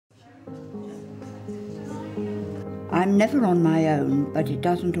I'm never on my own, but it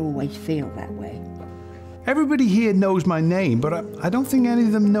doesn't always feel that way. Everybody here knows my name, but I don't think any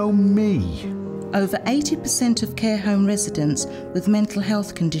of them know me. Over 80% of care home residents with mental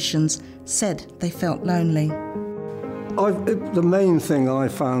health conditions said they felt lonely. The main thing I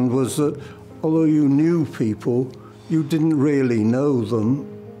found was that although you knew people, you didn't really know them.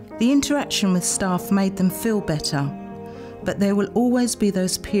 The interaction with staff made them feel better, but there will always be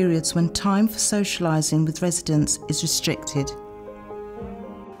those periods when time for socialising with residents is restricted.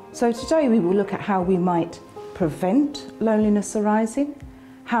 So today we will look at how we might prevent loneliness arising,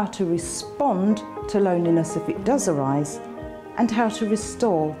 how to respond to loneliness if it does arise, and how to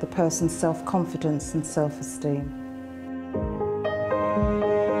restore the person's self-confidence and self-esteem.